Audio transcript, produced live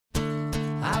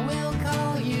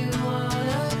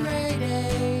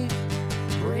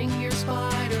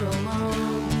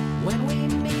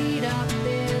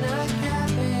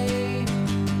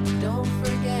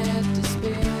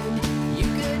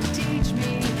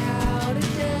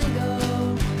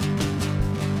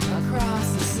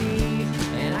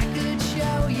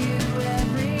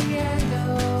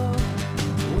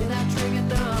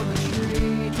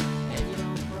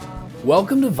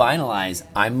Welcome to Vinylize.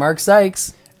 I'm Mark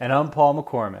Sykes. And I'm Paul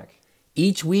McCormick.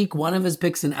 Each week, one of us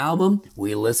picks an album,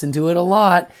 we listen to it a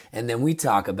lot, and then we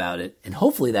talk about it. And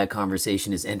hopefully that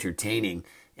conversation is entertaining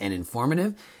and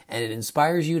informative, and it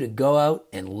inspires you to go out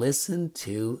and listen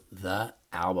to the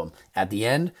album. At the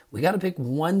end, we got to pick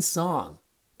one song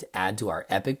to add to our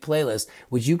epic playlist,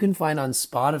 which you can find on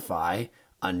Spotify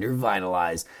under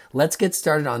Vinylize. Let's get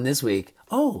started on this week.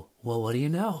 Oh, well, what do you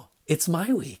know? It's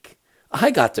my week. I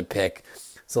got to pick.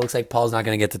 So it looks like Paul's not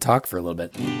going to get to talk for a little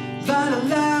bit.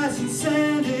 Finalize and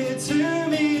send it to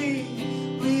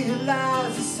me.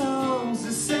 Realize the songs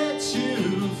that set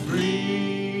you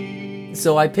free.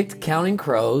 So I picked Counting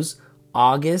Crows,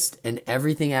 August, and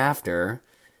Everything After,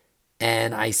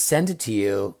 and I sent it to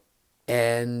you.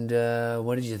 And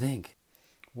what did you think?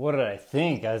 What did I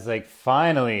think? I was like,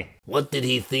 finally. What did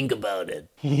he think about it?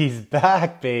 He's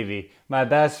back, baby. My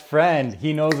best friend.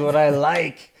 He knows what I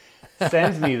like.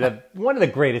 Sends me one of the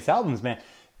greatest albums, man.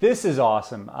 This is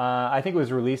awesome. I think it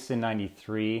was released in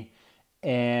 93,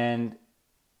 and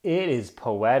it is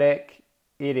poetic.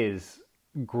 It is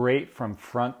great from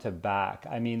front to back.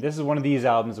 I mean, this is one of these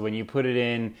albums when you put it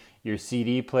in your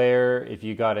CD player, if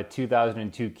you got a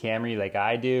 2002 Camry like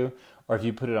I do, or if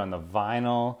you put it on the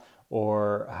vinyl,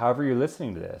 or however you're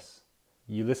listening to this.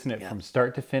 You listen to it from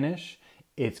start to finish.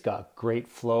 It's got great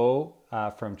flow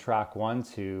from track one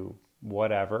to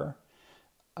whatever.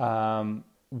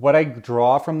 What I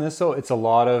draw from this, though, it's a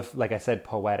lot of, like I said,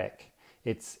 poetic.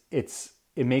 It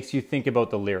makes you think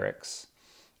about the lyrics.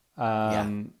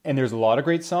 And there's a lot of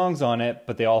great songs on it,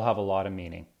 but they all have a lot of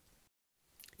meaning.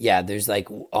 Yeah, there's like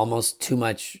almost too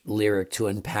much lyric to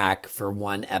unpack for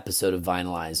one episode of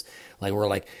Vinylize. Like we're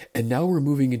like, and now we're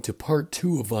moving into part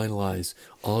 2 of Vinylize,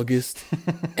 August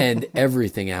and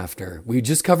Everything After. We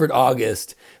just covered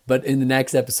August, but in the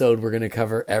next episode, we're going to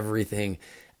cover everything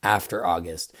after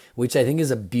August, which I think is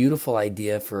a beautiful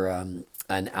idea for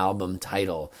an album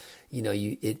title. You know,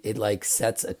 it like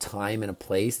sets a time and a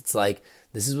place. It's like,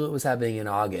 this is what was happening in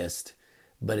August,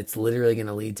 but it's literally going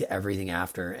to lead to everything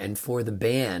after. And for the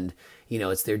band, you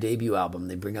know, it's their debut album.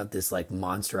 They bring out this like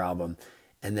monster album,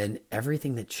 and then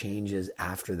everything that changes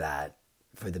after that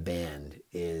for the band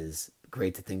is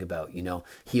great to think about. You know,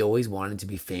 he always wanted to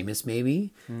be famous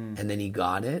maybe, and then he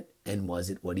got it. And was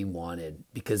it what he wanted?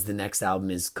 Because the next album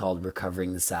is called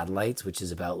Recovering the Satellites, which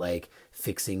is about like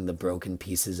fixing the broken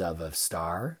pieces of a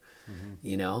star,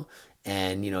 you know?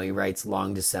 And, you know, he writes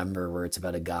Long December, where it's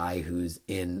about a guy who's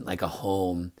in like a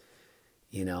home,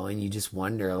 you know, and you just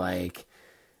wonder like,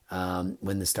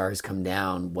 when the stars come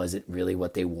down, was it really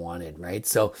what they wanted, right?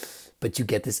 So, but you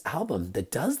get this album that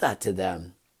does that to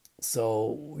them.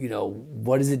 So, you know,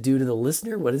 what does it do to the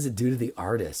listener? What does it do to the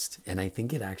artist? And I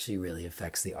think it actually really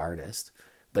affects the artist,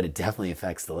 but it definitely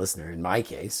affects the listener, in my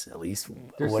case, at least.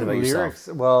 There's what about lyrics.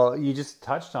 yourself? Well, you just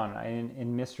touched on it.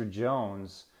 In Mr.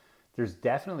 Jones, there's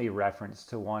definitely reference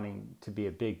to wanting to be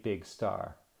a big, big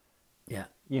star. Yeah.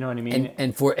 You know what I mean?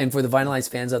 And for the Vinylize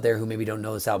fans out there who maybe don't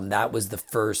know this album, that was the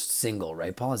first single,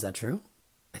 right, Paul? Is that true?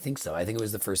 I think so. I think it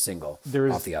was the first single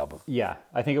off the album. Yeah,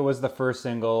 I think it was the first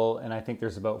single, and I think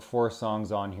there's about 4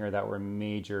 songs on here that were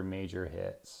major, major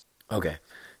hits. Okay,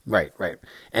 right.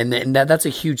 And that's a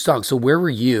huge song. So where were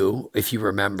you, if you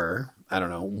remember, I don't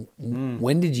know,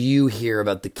 when did you hear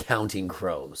about the Counting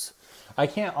Crows? I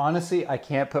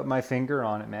can't put my finger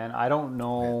on it, man. I don't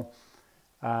know.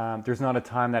 There's not a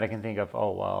time that I can think of,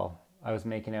 oh, well, I was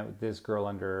making out with this girl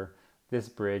under this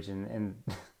bridge and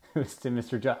it was to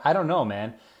Mr. Jones. I don't know,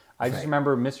 man. I just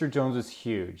remember Mr. Jones was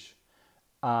huge.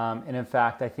 And in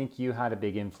fact, I think you had a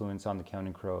big influence on the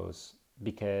Counting Crows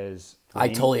because I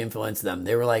totally influenced them.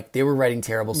 They were writing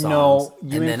terrible songs. No,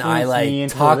 and then I like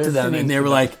talked to them and they were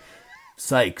like,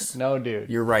 Sykes. No, dude.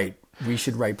 You're right. We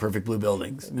should write Perfect Blue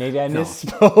Buildings. Maybe I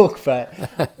misspoke,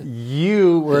 but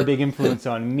you were a big influence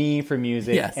on me for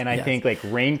music. Yes, and I think like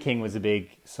Rain King was a big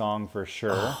song for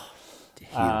sure.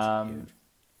 Oh, huge.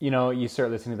 You know, you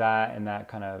start listening to that and that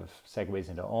kind of segues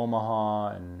into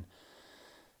Omaha and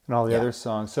all the other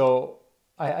songs. So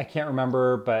I can't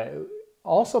remember, but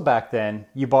also back then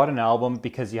you bought an album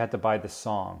because you had to buy the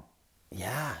song.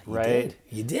 Yeah, right?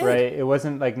 You did. Right. It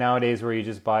wasn't like nowadays where you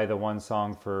just buy the one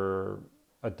song for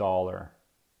 $1.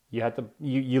 You had to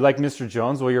you like Mr.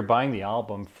 Jones, well you're buying the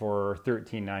album for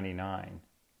 $13.99.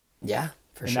 Yeah,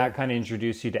 for and sure. that kind of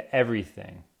introduced you to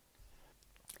everything.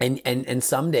 And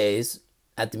some days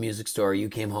at the music store, you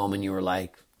came home and you were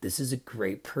like, this is a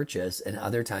great purchase. And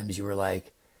other times you were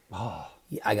like, oh,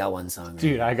 I got one song. Right?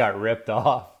 Dude, I got ripped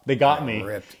off. They got me.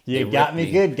 ripped. You They got ripped me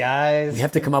me. good, guys. We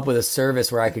have to come up with a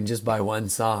service where I can just buy one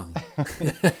song.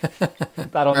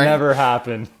 That'll never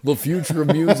happen. The future of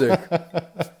music.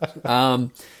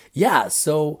 Yeah,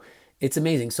 so it's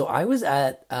amazing. So I was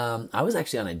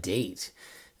actually on a date,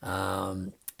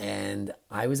 and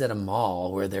I was at a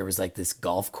mall where there was like this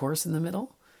golf course in the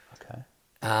middle. Okay.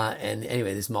 And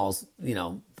anyway, this mall's,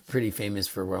 pretty famous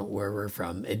for where we're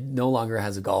from. It no longer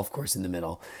has a golf course in the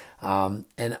middle. And,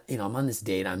 I'm on this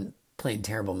date. I'm playing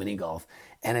terrible mini golf.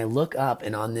 And I look up,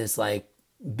 and on this like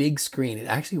big screen, it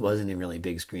actually wasn't a really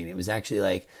big screen. It was actually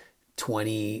like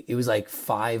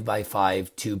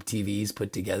 5x5 tube TVs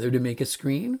put together to make a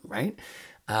screen, right?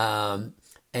 And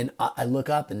I look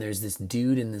up, and there's this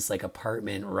dude in this like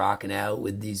apartment rocking out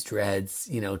with these dreads,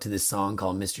 to this song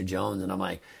called Mr. Jones. And I'm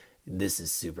like, this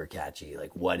is super catchy.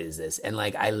 Like, what is this? And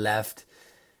like, I left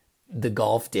the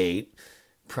golf date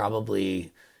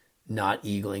probably not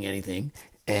eagling anything.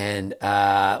 And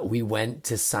we went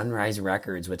to Sunrise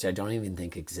Records, which I don't even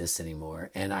think exists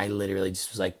anymore. And I literally just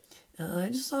was like, I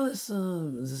just saw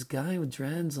this guy with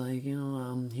dreads, like,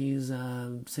 he's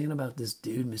singing about this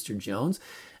dude, Mr. Jones.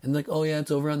 And like, oh yeah, it's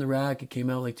over on the rack. It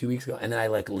came out like 2 weeks ago. And then I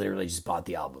like literally just bought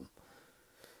the album.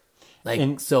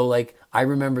 I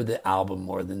remember the album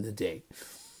more than the date.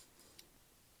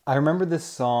 I remember this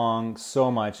song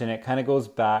so much, and it kind of goes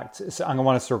back to, so I'm going to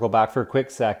want to circle back for a quick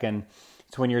second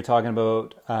to when you're talking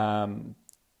about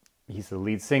he's the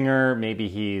lead singer, maybe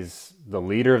he's the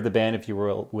leader of the band, if you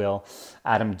will,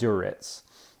 Adam Duritz.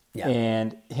 Yeah.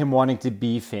 And him wanting to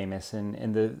be famous.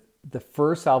 And the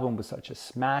first album was such a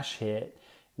smash hit.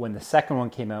 When the second one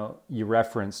came out, you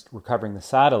referenced Recovering the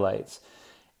Satellites.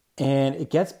 And it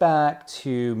gets back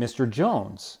to Mr.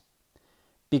 Jones,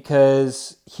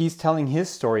 because he's telling his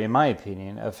story, in my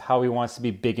opinion, of how he wants to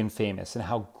be big and famous and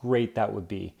how great that would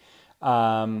be.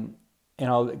 Can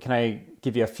I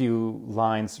give you a few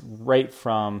lines right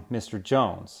from Mr.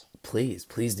 Jones? Please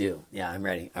do. Yeah, I'm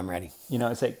ready.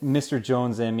 It's like, Mr.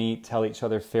 Jones and me tell each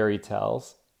other fairy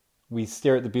tales. We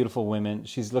stare at the beautiful women.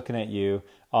 She's looking at you.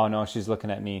 Oh no, she's looking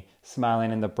at me.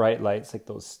 Smiling in the bright lights, like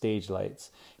those stage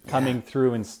lights, coming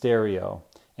through in stereo.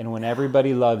 And when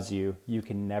everybody loves you, you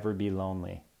can never be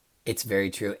lonely. It's very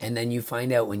true. And then you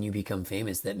find out when you become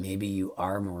famous that maybe you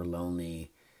are more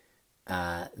lonely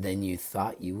than you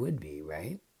thought you would be,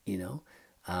 right?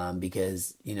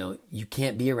 Because, you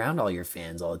can't be around all your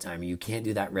fans all the time. You can't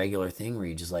do that regular thing where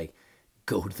you just like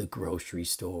go to the grocery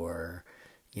store,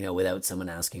 without someone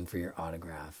asking for your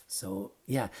autograph. So,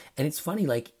 yeah. And it's funny,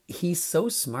 like, he's so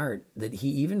smart that he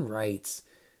even writes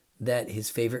that his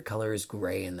favorite color is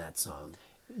gray in that song.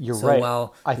 You're right.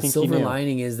 While I the think silver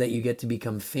lining is that you get to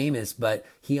become famous, but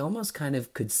he almost kind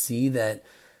of could see that,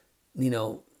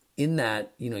 in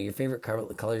that, your favorite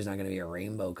color is not going to be a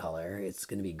rainbow color. It's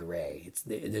going to be gray.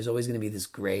 There's always going to be this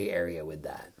gray area with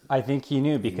that. I think he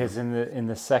knew, because in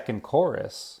the second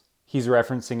chorus, he's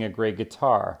referencing a gray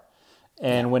guitar.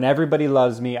 And when everybody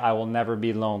loves me, I will never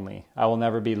be lonely. I will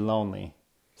never be lonely.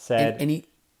 Said,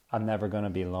 I'm never going to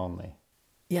be lonely.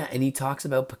 Yeah, and he talks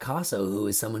about Picasso, who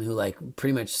is someone who like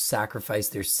pretty much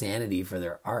sacrificed their sanity for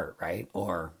their art, right?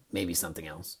 Or maybe something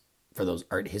else for those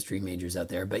art history majors out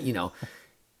there. But,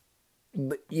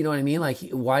 but you know what I mean? Like,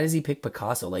 why does he pick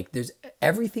Picasso? Like, there's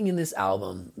everything in this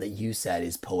album that you said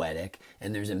is poetic,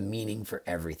 and there's a meaning for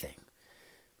everything,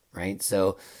 right?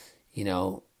 So,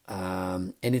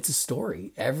 and it's a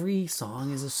story. Every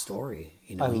song is a story.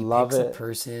 He picks a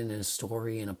person and a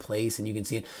story and a place, and you can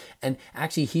see it. And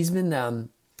actually, he's been.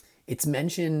 It's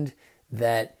mentioned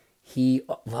that he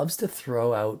loves to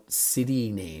throw out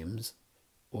city names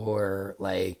or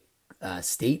like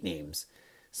state names.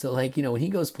 So, like, when he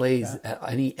goes plays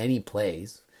any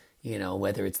plays,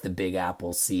 whether it's the Big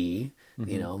Apple Sea,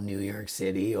 New York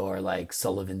City, or like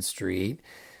Sullivan Street.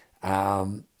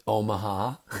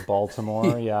 Omaha,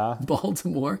 Baltimore, yeah.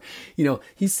 Baltimore.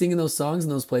 He's singing those songs in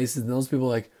those places, and those people are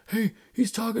like, hey,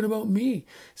 he's talking about me.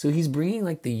 So he's bringing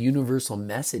like the universal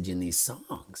message in these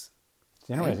songs. It's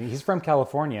interesting. He's from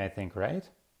California, I think, right?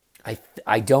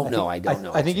 I don't know. I don't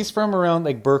know. I think he's from around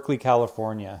like Berkeley,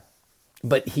 California.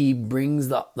 But he brings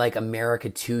the like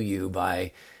America to you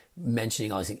by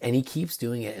mentioning all these things, and he keeps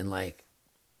doing it in like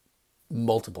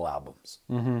multiple albums.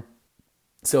 Mm-hmm.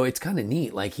 So it's kind of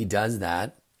neat. Like, he does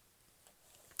that.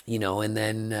 And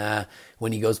then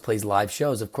when he goes plays live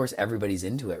shows, of course everybody's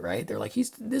into it, right? They're like,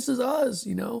 this is us,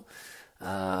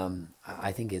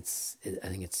 I think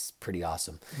it's pretty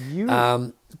awesome.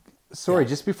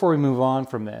 Just before we move on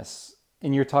from this,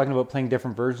 and you're talking about playing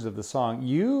different versions of the song,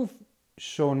 you've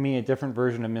shown me a different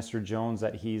version of Mr. Jones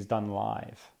that he's done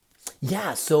live.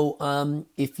 Yeah, so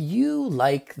if you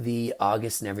like the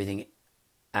August and Everything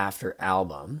After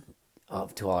album,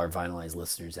 to all our Vinylized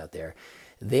listeners out there,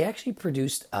 they actually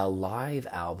produced a live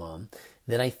album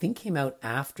that I think came out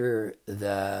after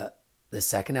the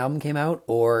second album came out,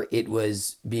 or it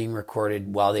was being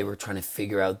recorded while they were trying to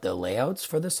figure out the layouts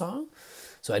for the song.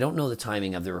 So I don't know the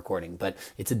timing of the recording, but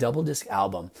it's a double disc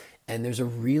album, and there's a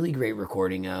really great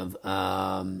recording of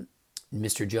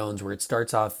Mr. Jones where it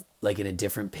starts off like in a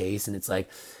different pace, and it's like,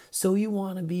 so you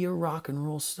want to be a rock and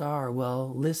roll star?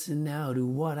 Well, listen now to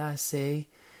what I say.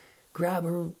 Grab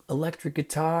an electric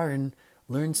guitar and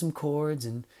learn some chords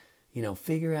and, you know,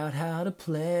 figure out how to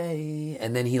play.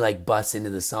 And then he like busts into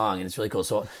the song, and it's really cool.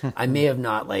 So I may have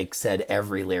not like said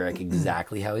every lyric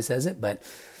exactly how he says it, but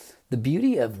the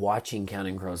beauty of watching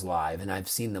Counting Crows live, and I've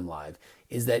seen them live,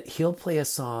 is that he'll play a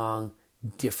song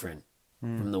different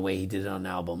from the way he did it on an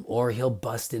album, or he'll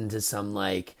bust into some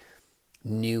like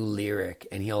new lyric,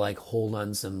 and he'll like hold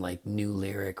on some like new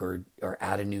lyric or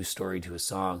add a new story to a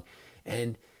song.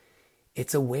 And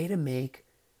it's a way to make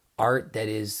art that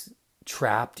is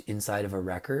trapped inside of a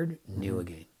record new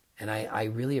again. And I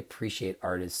really appreciate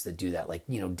artists that do that, like,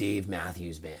 you know, Dave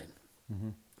Matthews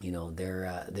Band. You know,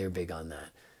 they're big on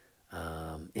that.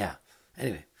 Yeah.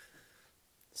 Anyway,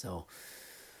 so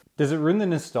Does it ruin the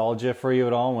nostalgia for you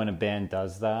at all when a band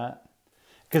does that?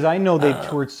 Because I know they've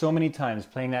toured so many times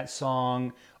playing that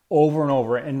song over and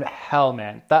over, and hell,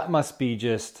 man, that must be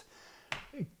just,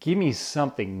 give me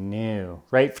something new,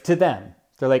 right? To them,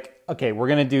 they're like, okay, we're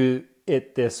going to do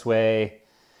it this way.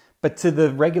 But to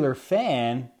the regular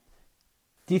fan,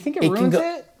 do you think it ruins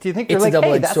it? Do you think they're like,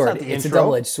 hey, that's not the intro? It's a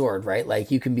double-edged sword, right?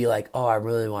 Like, you can be like, oh, I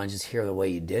really want to just hear the way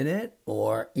you did it.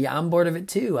 Or, yeah, I'm bored of it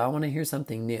too. I want to hear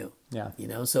something new. Yeah. You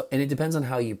know, so, and it depends on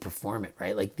how you perform it,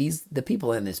 right? Like the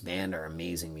people in this band are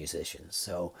amazing musicians.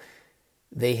 So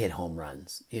they hit home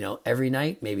runs, you know, every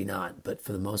night, maybe not, but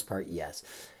for the most part, yes.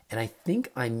 And I think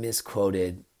I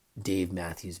misquoted Dave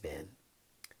Matthews Band.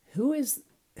 Who is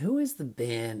the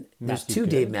band? There's Matthew two Good?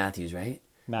 Dave Matthews, right?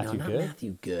 Matthew no, not Good?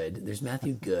 Matthew Good. There's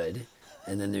Matthew Good.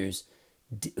 And then there's,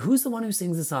 who's the one who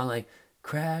sings the song like,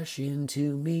 Crash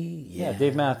Into Me? Yeah,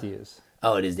 Dave Matthews.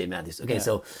 Oh, it is Dave Matthews. Okay, Yeah.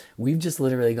 so we've just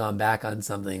literally gone back on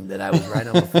something that I was right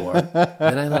on before.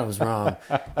 Then I thought I was wrong,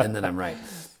 and then I'm right.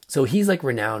 So he's like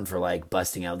renowned for like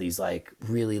busting out these like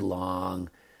really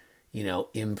long, you know,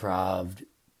 improv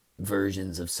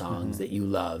versions of songs that you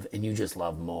love, and you just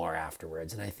love more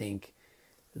afterwards. And I think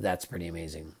that's pretty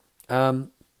amazing.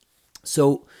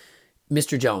 So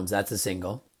Mr. Jones, that's a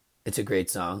single. It's a great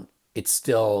song. It's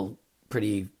still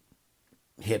pretty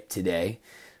hip today.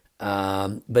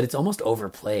 But it's almost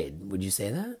overplayed. Would you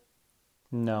say that?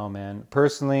 No, man.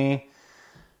 Personally,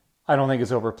 I don't think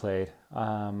it's overplayed.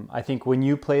 I think when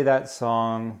you play that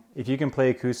song, if you can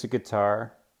play acoustic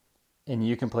guitar and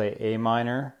you can play A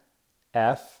minor,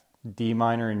 F, D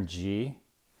minor, and G,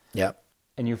 Yep.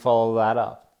 and you follow that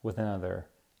up with another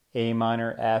A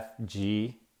minor, F,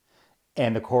 G,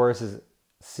 and the chorus is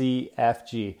C, F,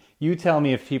 G. You tell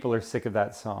me if people are sick of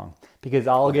that song. Because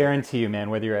I'll guarantee you, man,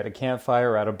 whether you're at a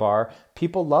campfire or at a bar,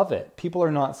 people love it. People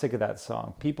are not sick of that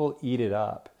song. People eat it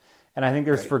up. And I think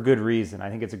there's for good reason.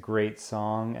 I think it's a great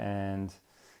song and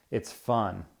it's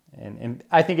fun. And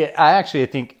I actually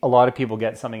think a lot of people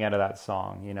get something out of that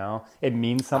song, you know? It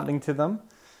means something to them.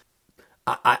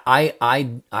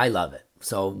 I love it.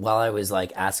 So while I was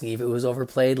like asking if it was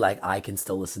overplayed, like I can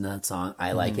still listen to that song.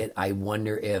 I like it. I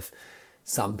wonder if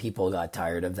some people got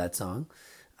tired of that song.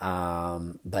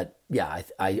 But yeah,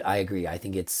 I agree. I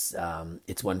think it's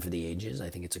one for the ages. I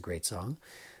think it's a great song.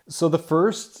 So the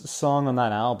first song on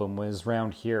that album was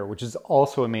Round Here, which is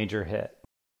also a major hit.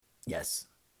 Yes.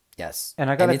 And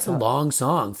it's a long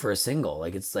song for a single.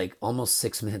 Like it's like almost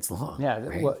 6 minutes long. Yeah.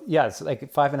 Right? Well, yeah, it's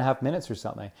like 5.5 minutes or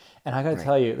something. And I got to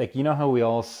tell you, like, you know how we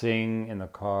all sing in the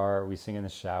car, we sing in the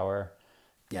shower.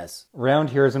 Yes. Round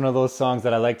Here is one of those songs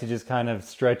that I like to just kind of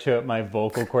stretch out my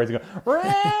vocal cords and go,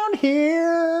 Round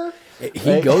Here.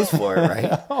 He goes for it,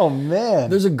 right? Oh, man.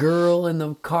 There's a girl in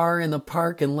the car in the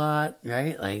parking lot,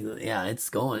 right? Like, yeah, he's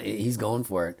going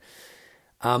for it.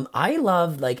 I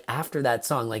love, like, after that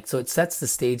song, like, so it sets the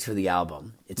stage for the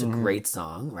album. It's a great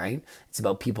song, right? It's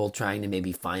about people trying to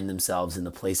maybe find themselves in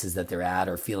the places that they're at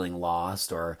or feeling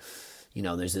lost, or, you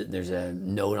know, there's a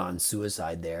note on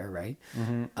suicide there, right?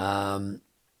 And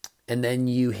then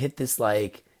you hit this,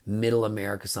 like, middle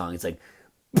America song. It's like,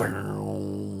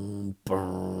 boom,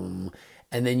 boom.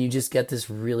 And then you just get this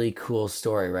really cool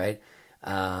story, right?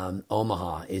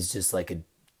 Omaha is just like an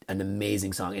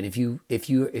amazing song. And if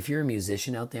you're a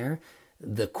musician out there,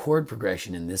 the chord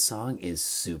progression in this song is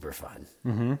super fun.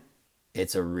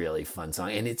 It's a really fun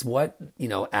song. And it's what,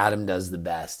 Adam does the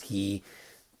best. He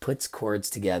puts chords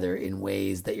together in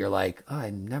ways that you're like, oh, I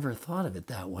never thought of it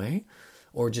that way.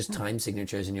 Or just time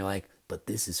signatures and you're like, but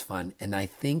this is fun. And I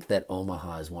think that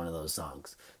Omaha is one of those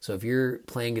songs. So if you're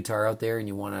playing guitar out there and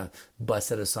you want to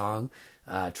bust out a song,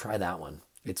 try that one.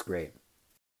 It's great.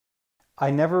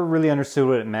 I never really understood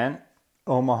what it meant.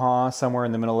 Omaha, somewhere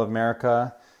in the middle of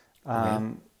America.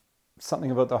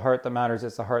 Something about the heart that matters.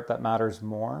 It's the heart that matters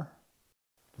more.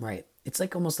 Right. It's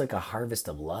like almost like a harvest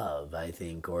of love, I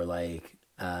think, or like,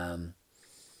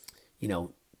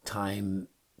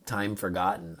 time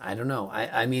forgotten. I don't know.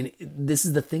 I mean, this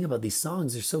is the thing about these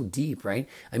songs. They're so deep, right?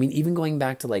 I mean, even going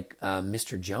back to like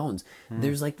Mr. Jones,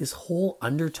 there's like this whole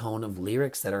undertone of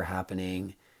lyrics that are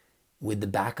happening with the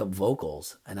backup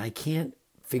vocals. And I can't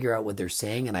figure out what they're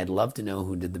saying. And I'd love to know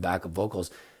who did the backup vocals.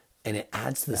 And it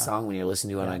adds to the song when you're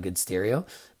listening to it on a good stereo.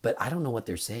 But I don't know what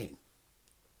they're saying.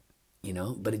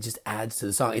 But it just adds to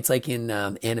the song. It's like in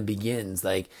Anna Begins,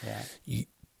 like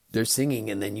they're singing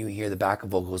and then you hear the backup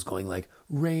vocals going like,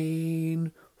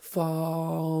 rain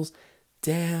falls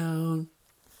down,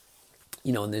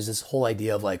 and there's this whole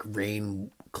idea of like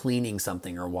rain cleaning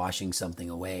something or washing something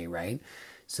away, right?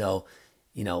 So,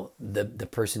 the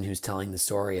person who's telling the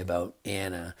story about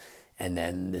Anna, and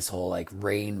then this whole like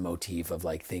rain motif of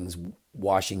like things,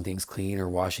 washing things clean or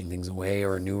washing things away,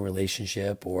 or a new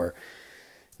relationship or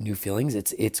new feelings.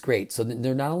 It's great. So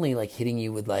they're not only like hitting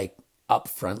you with like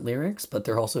upfront lyrics, but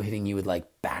they're also hitting you with like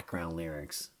background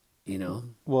lyrics,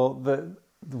 Well, the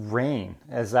rain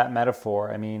as that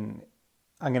metaphor, I mean,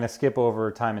 I'm going to skip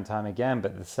over time and time again,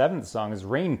 but the seventh song is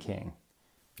Rain King.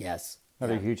 Yes.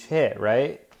 Another huge hit,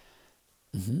 right?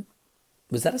 Mm-hmm.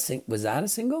 Was that a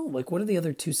single? Like, what are the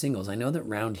other two singles? I know that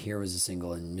Round Here was a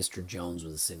single and Mr. Jones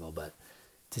was a single, but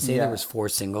to say there was 4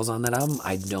 singles on that album,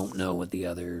 I don't know what the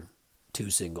other 2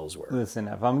 singles were. Listen,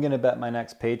 if I'm going to bet my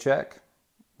next paycheck,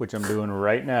 which I'm doing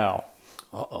right now.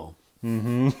 Uh-oh.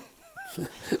 Mm-hmm.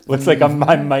 Looks like I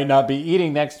might not be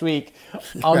eating next week.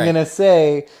 I'm going to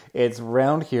say it's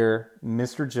Round Here,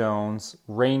 Mr. Jones,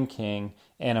 Rain King,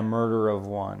 and A Murder of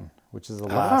One, which is the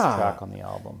last track on the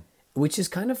album. Which is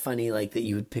kind of funny, like that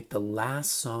you would pick the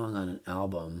last song on an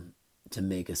album to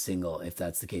make a single, if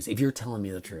that's the case. If you're telling me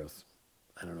the truth.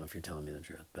 I don't know if you're telling me the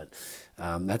truth, but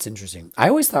that's interesting. I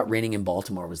always thought Raining in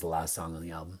Baltimore was the last song on the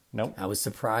album. Nope. I was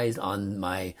surprised on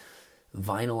my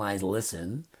vinylized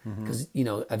listen, because,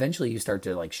 eventually you start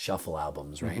to like shuffle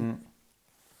albums, right? Mm-hmm.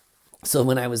 So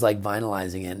when I was like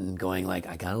vinylizing it and going like,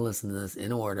 I got to listen to this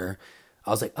in order,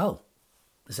 I was like, oh,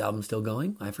 this album's still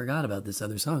going? I forgot about this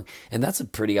other song. And that's a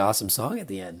pretty awesome song at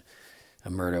the end,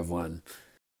 A Murder of One.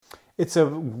 It's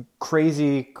a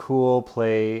crazy cool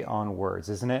play on words,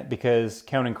 isn't it? Because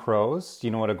Counting Crows, do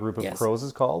you know what a group of crows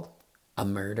is called? A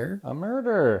murder. A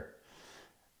murder.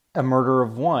 A murder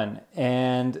of one.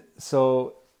 And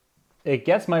so it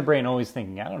gets my brain always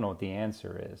thinking, I don't know what the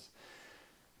answer is.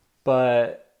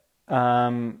 But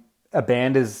a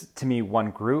band is, to me,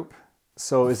 one group.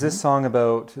 So is this song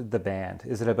about the band?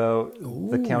 Is it about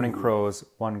the Counting Crows,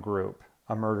 one group,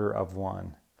 a murder of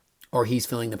one? Or he's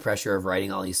feeling the pressure of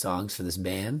writing all these songs for this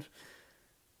band.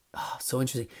 Oh, so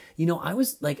interesting.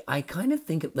 I kind of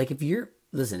think, like, if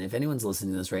anyone's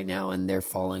listening to this right now and they're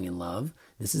falling in love,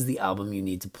 this is the album you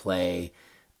need to play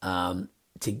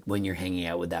when you're hanging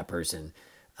out with that person.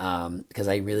 Because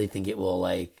I really think it will,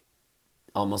 like,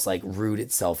 almost like root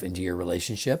itself into your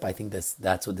relationship. I think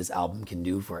that's what this album can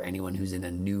do for anyone who's in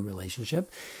a new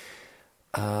relationship.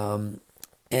 And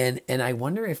I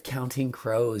wonder if Counting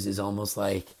Crows is almost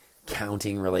like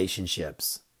counting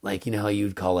relationships. Like, how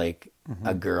you'd call like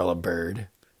a girl a bird.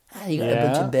 You got a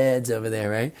bunch of beds over there,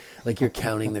 right? Like you're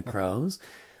counting the crows.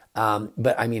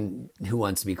 But I mean, who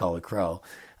wants to be called a crow?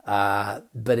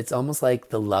 But it's almost like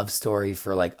the love story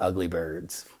for like ugly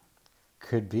birds.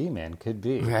 Could be, man. Could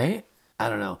be. Right? I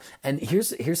don't know. And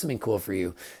here's something cool for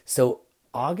you. So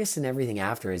August and Everything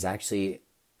After is actually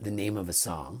the name of a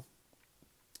song,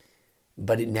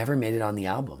 but it never made it on the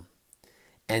album.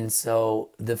 And so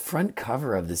the front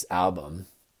cover of this album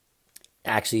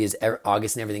actually is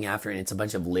August and Everything After, and it's a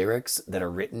bunch of lyrics that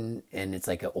are written, and it's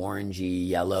like an orangey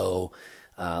yellow,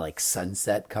 like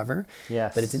sunset cover.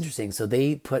 Yes. But it's interesting. So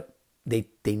they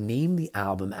named the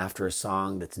album after a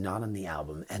song that's not on the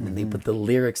album, and then they put the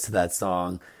lyrics to that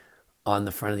song on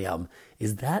the front of the album.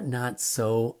 Is that not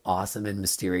so awesome and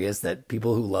mysterious that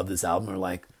people who love this album are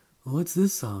like, what's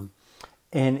this song?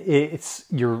 And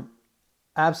you're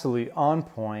absolutely on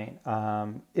point.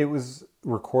 It was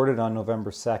recorded on November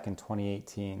 2nd,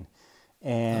 2018.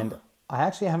 And I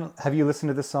actually have you listened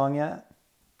to this song yet?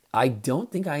 I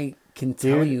don't think I can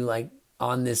tell you like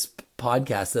on this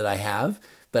podcast that I have,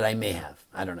 but I may have.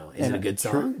 I don't know. Is it a good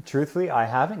song? Truthfully, I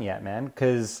haven't yet, man.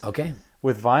 Because Okay.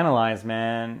 with Vinylize,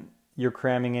 man, you're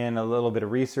cramming in a little bit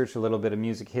of research, a little bit of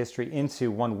music history into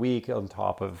 1 week on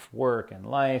top of work and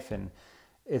life. And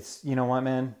it's, you know what,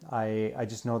 man? I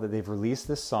just know that they've released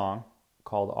this song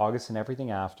called August and Everything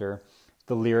After.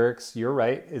 The lyrics, you're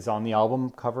right, is on the album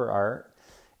cover art.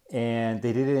 And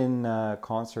they did it in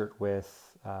concert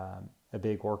with a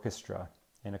big orchestra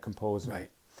and a composer. Right.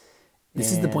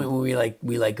 This is the point where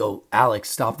we go, Alex,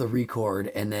 stop the record,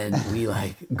 and then we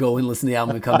like go and listen to the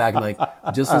album and come back and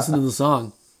like, just listen to the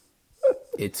song.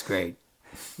 It's great.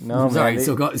 No, sorry.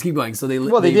 man, Let's keep going. So they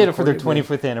did it for their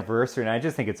 25th anniversary, and I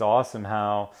just think it's awesome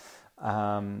how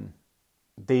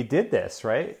they did this,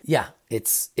 right? Yeah,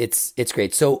 it's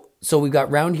great. So we've got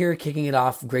Round Here kicking it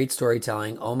off. Great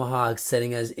storytelling. Omaha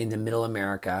setting us into Middle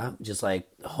America, just like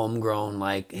homegrown.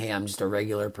 Like, hey, I'm just a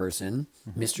regular person.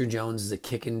 Mr. Jones is a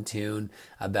kicking tune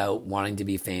about wanting to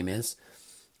be famous.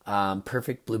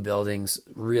 Perfect Blue Buildings,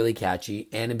 really catchy.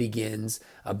 Anna Begins,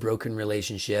 a broken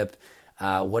relationship.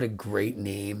 What a great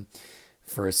name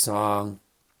for a song.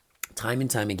 Time and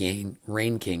time again.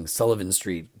 Rain King, Sullivan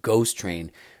Street, Ghost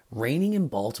Train. Raining in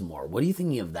Baltimore. What are you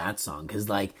thinking of that song? Because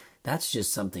like that's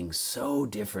just something so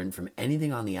different from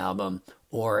anything on the album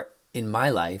or in my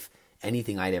life,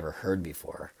 anything I'd ever heard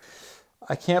before.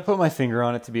 I can't put my finger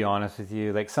on it, to be honest with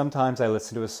you. Like sometimes I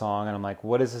listen to a song and I'm like,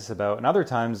 what is this about? And other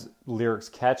times lyrics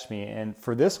catch me. And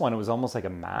for this one, it was almost like a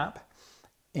map.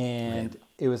 And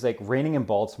it was like Raining in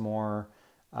Baltimore.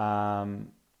 I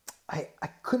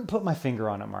couldn't put my finger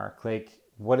on it, Mark, like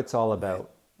what it's all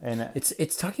about. And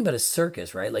It's talking about a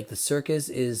circus, right? Like the circus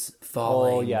is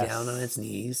falling yes. down on its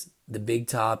knees. The big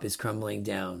top is crumbling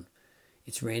down.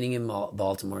 It's raining in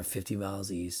Baltimore, 50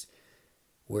 miles east,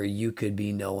 where you could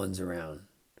be no one's around.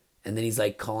 And then he's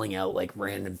like calling out like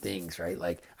random things, right?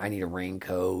 Like, I need a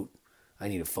raincoat. I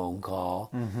need a phone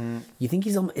call. Mm-hmm. You think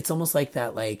it's almost like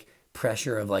that like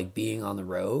pressure of like being on the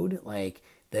road, like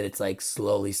that it's like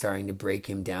slowly starting to break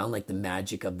him down, like the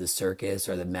magic of the circus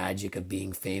or the magic of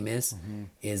being famous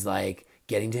is like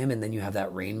getting to him. And then you have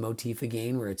that rain motif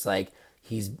again where it's like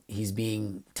he's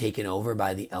being taken over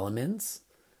by the elements,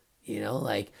 you know,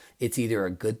 like it's either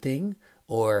a good thing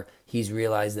or he's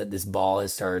realized that this ball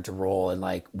has started to roll and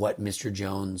like what Mr.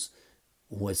 Jones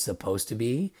was supposed to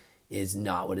be is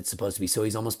not what it's supposed to be. So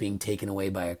he's almost being taken away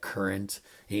by a current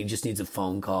and he just needs a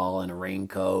phone call and a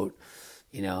raincoat.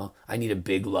 You know, I need a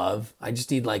big love. I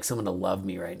just need like someone to love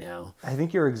me right now. I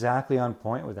think you're exactly on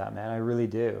point with that, man. I really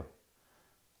do.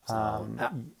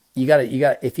 You got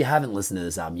if you haven't listened to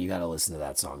this album, you got to listen to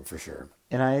that song for sure.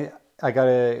 And I got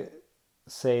to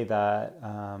say that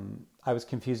I was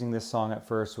confusing this song at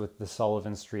first with the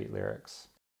Sullivan Street lyrics.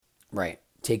 Right.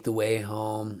 Take the way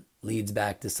home leads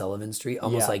back to Sullivan Street.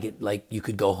 Almost like you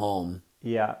could go home.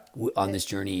 Yeah. On this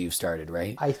journey you've started,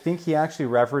 right? I think he actually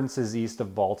references east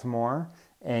of Baltimore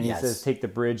and he says, take the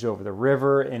bridge over the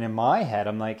river. And in my head,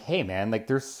 I'm like, hey man, like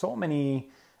there's so many,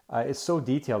 it's so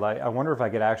detailed. I wonder if I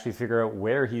could actually figure out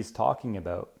where he's talking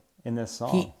about in this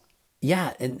song.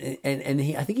 And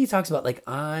I think he talks about like,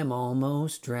 I'm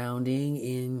almost drowning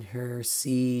in her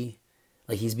sea.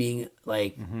 Like he's being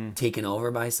like taken over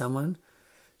by someone.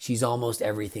 She's almost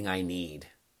everything I need.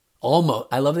 Almost.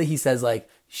 I love that he says like,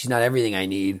 she's not everything I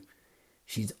need.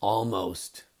 She's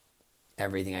almost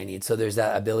everything I need. So there's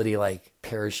that ability to like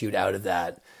parachute out of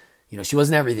that. You know, she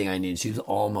wasn't everything I need. She was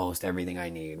almost everything I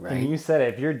need, right? And you said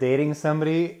it. If you're dating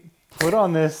somebody, put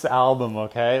on this album,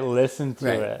 okay? Listen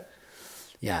to it.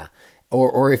 Yeah.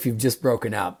 Or if you've just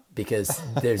broken up, because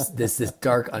there's this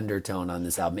dark undertone on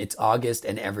this album. It's August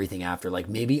and everything after. Like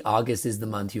maybe August is the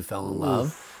month you fell in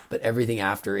love, but everything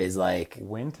after is like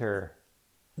winter.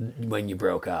 When you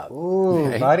broke up. Ooh,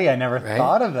 right? Buddy, I never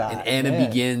thought of that. And Anna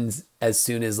Begins as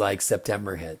soon as like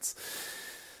September hits.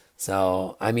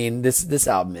 So, I mean, this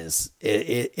album is,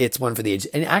 it's one for the age.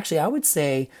 And actually, I would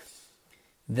say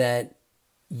that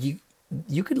you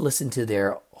could listen to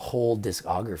their whole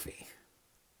discography.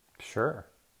 Sure.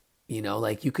 You know,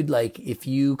 like you could like, if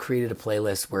you created a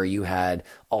playlist where you had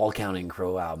all Counting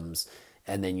Crow albums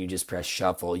and then you just press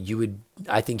shuffle,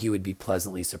 I think you would be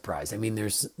pleasantly surprised. I mean,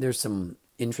 there's some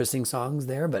interesting songs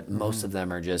there, but most of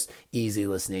them are just easy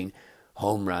listening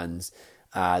home runs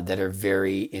that are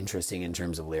very interesting in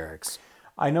terms of lyrics.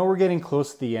 I know we're getting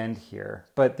close to the end here,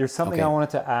 but there's something I wanted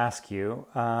to ask you.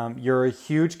 You're a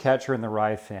huge Catcher in the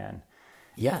Rye fan.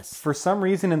 Yes. For some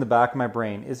reason in the back of my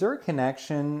brain, is there a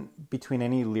connection between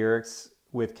any lyrics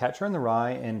with Catcher in the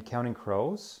Rye and Counting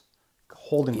Crows?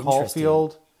 Holden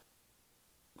Caulfield?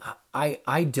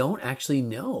 I don't actually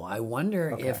know. I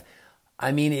wonder if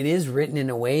I mean, it is written in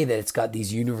a way that it's got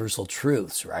these universal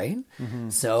truths, right?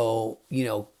 So, you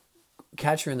know,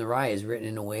 Catcher in the Rye is written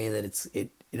in a way that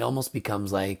it almost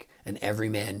becomes like an every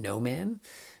man, no man.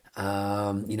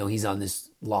 You know, he's on this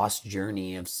lost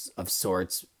journey of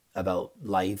sorts about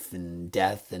life and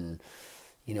death and,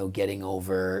 you know, getting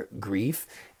over grief.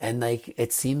 And like,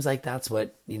 it seems like that's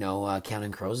what, you know,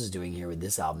 Counting Crows is doing here with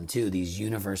this album too. These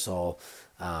universal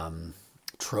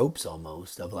tropes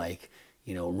almost of like,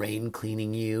 you know, rain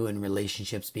cleaning you and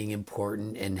relationships being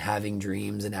important and having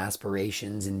dreams and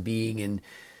aspirations and being in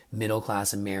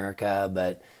middle-class America,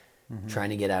 but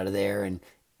trying to get out of there. And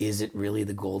is it really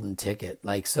the golden ticket?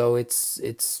 Like, so it's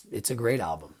a great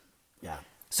album. Yeah.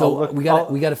 So we got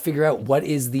to figure out what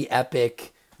is the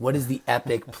epic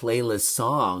playlist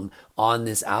song on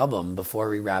this album before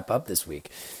we wrap up this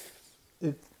week.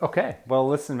 Okay. Well,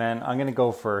 listen, man, I'm going to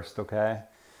go first. Okay.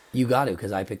 You got to,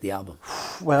 because I picked the album.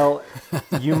 Well,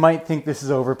 you might think this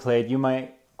is overplayed. You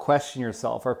might question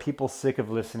yourself. Are people sick of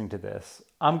listening to this?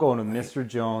 I'm going with Mr.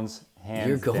 Jones, hands down.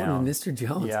 You're going with Mr.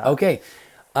 Jones? Yeah. Okay.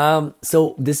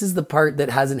 So this is the part that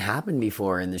hasn't happened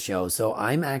before in the show. So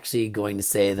I'm actually going to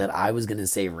say that I was going to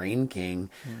say Rain King.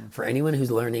 For anyone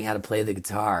who's learning how to play the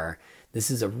guitar,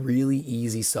 this is a really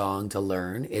easy song to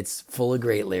learn. It's full of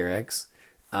great lyrics.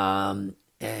 And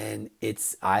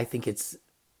I think it's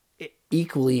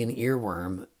equally an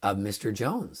earworm of Mr.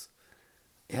 Jones.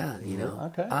 Yeah, you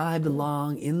know, okay. I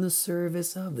belong in the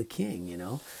service of the king, you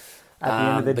know. At the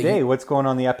end of the day, what's going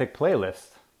on the epic playlist?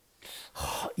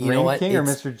 Rain King or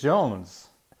Mr. Jones?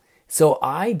 So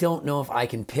I don't know if I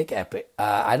can pick epic.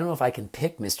 I don't know if I can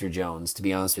pick Mr. Jones, to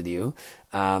be honest with you,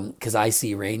 because I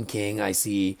see Rain King, I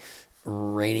see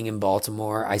Raining in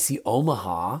Baltimore, I see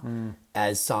Omaha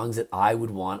as songs that I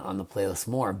would want on the playlist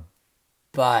more.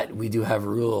 But we do have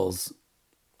rules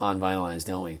on Vinylize,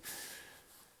 don't we?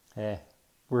 Hey,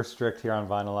 we're strict here on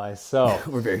Vinylize, so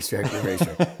We're very strict.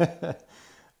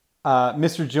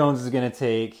 Mr. Jones is going to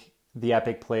take the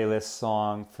epic playlist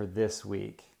song for this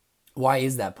week. Why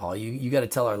is that, Paul? You got to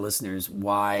tell our listeners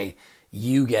why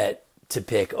you get to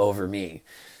pick over me.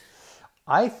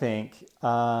 I think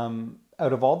out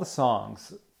of all the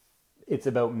songs, it's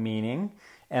about meaning,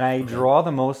 and I draw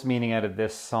the most meaning out of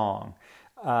this song.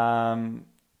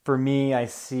 For me, I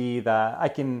see that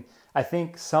I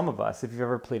think some of us, if you've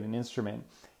ever played an instrument,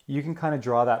 you can kind of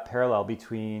draw that parallel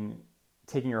between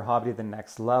taking your hobby to the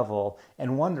next level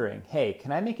and wondering, hey,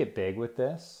 can I make it big with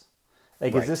this?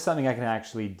 Like, Right. Is this something I can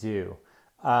actually do?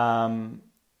 And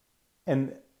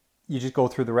you just go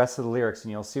through the rest of the lyrics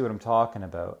and you'll see what I'm talking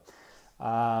about.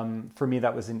 For me,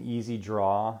 that was an easy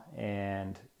draw,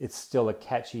 and it's still a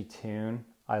catchy tune.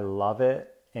 I love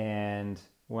it. And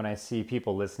when I see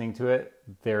people listening to it,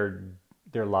 they're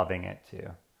loving it too.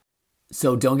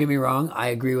 So don't get me wrong, I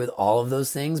agree with all of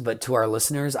those things, but to our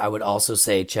listeners, I would also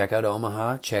say check out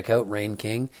Omaha, check out Rain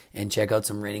King, and check out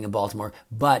some Raining in Baltimore.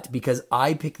 But because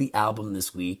I picked the album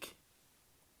this week,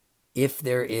 if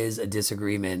there is a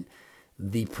disagreement,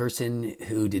 the person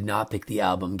who did not pick the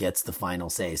album gets the final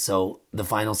say. So the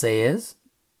final say is?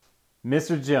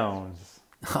 Mr. Jones.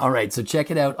 All right, so check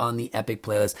it out on the Epic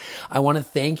playlist. I want to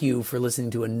thank you for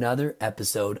listening to another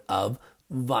episode of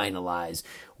Vinylize.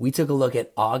 We took a look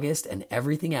at August and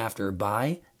everything after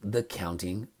by the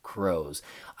Counting Crows.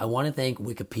 I want to thank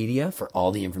Wikipedia for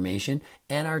all the information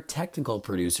and our technical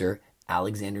producer,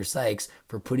 Alexander Sykes,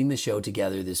 for putting the show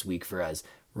together this week for us.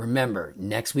 Remember,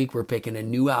 next week we're picking a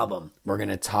new album. We're going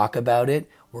to talk about it.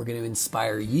 We're going to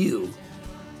inspire you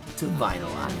to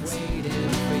vinylize. Waiting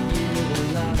for you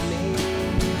to love me.